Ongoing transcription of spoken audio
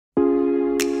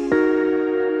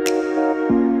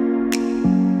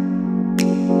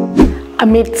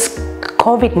Amidst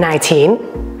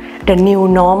COVID-19, the new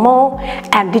normal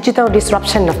and digital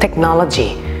disruption of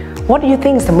technology, what do you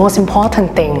think is the most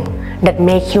important thing that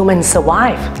make humans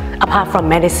survive apart from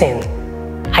medicine?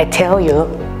 I tell you,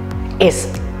 it's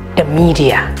the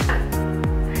media.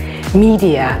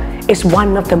 Media is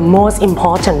one of the most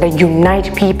important that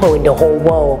unite people in the whole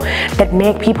world, that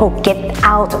make people get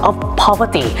out of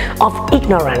poverty, of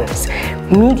ignorance.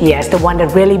 Media is the one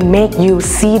that really make you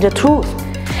see the truth.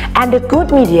 And the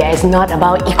good media is not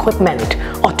about equipment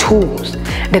or tools.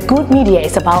 The good media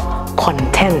is about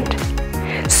content.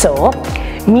 So,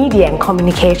 media and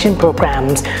communication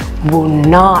programs will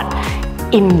not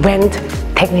invent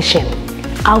technician.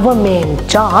 Our main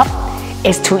job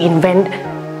is to invent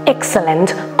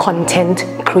excellent content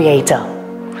creator.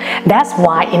 That's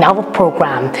why in our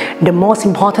program, the most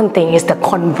important thing is the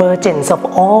convergence of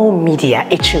all media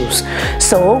issues.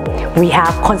 So we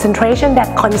have concentration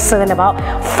that concern about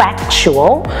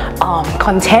factual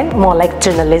content, more like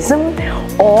journalism,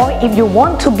 or if you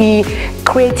want to be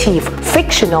creative,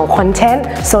 fictional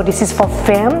content. So this is for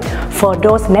film, for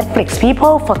those Netflix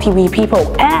people, for TV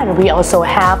people, and we also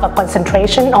have a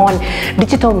concentration on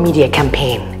digital media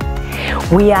campaign.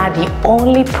 We are the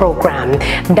only program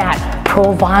that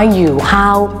provide you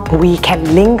how we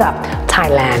can link up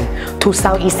Thailand to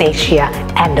Southeast Asia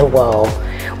and the world.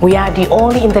 We are the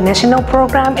only international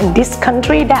program in this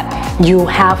country that you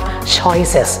have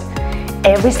choices.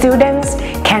 Every student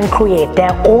can create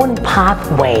their own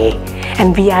pathway,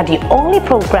 and we are the only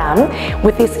program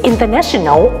with this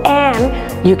international,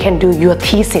 and you can do your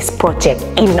thesis project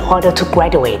in order to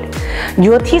graduate.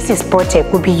 Your thesis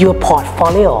project will be your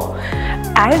portfolio.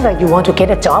 Either you want to get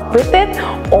a job with it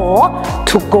or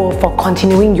to go for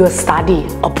continuing your study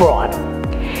abroad.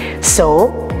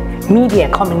 So, media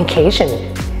communication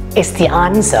is the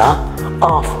answer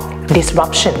of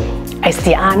disruption. It's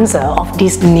the answer of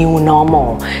this new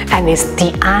normal, and it's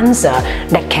the answer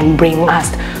that can bring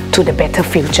us to the better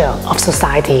future of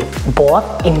society,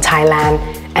 both in Thailand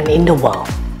and in the world.